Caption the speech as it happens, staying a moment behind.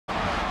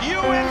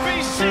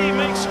WNBC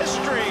makes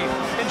history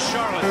in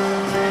Charlotte.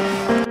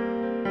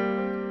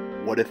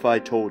 What if I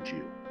told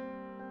you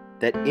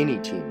that any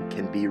team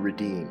can be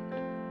redeemed?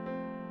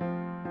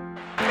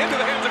 Into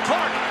the hands of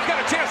Clark.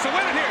 Got a chance to win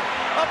it here.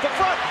 Up the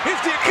front. Here's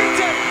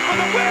Diakite for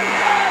the win.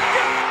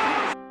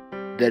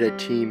 That a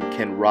team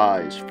can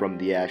rise from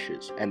the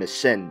ashes and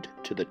ascend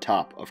to the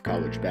top of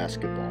college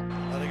basketball.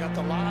 They got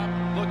the lob.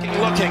 Looking.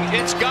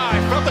 It's Guy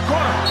from the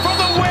corner for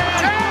the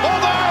win.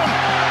 Hold on.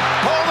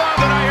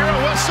 Did I hear a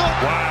whistle?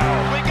 Wow.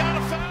 We got a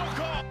foul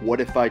call.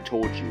 What if I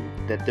told you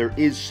that there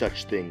is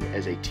such thing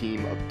as a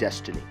team of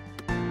destiny?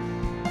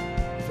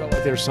 I felt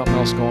like there was something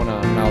else going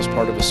on, and I was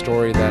part of a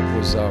story that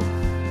was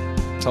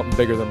something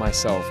bigger than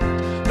myself.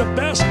 The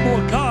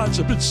basketball gods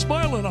have been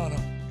smiling on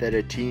him. That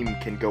a team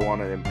can go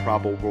on an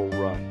improbable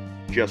run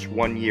just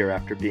 1 year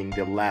after being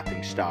the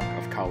laughingstock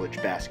of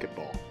college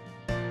basketball.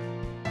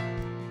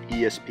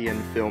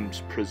 ESPN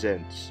Films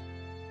presents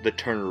The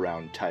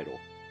Turnaround title,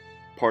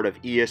 part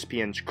of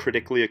ESPN's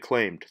critically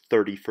acclaimed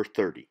 30 for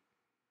 30.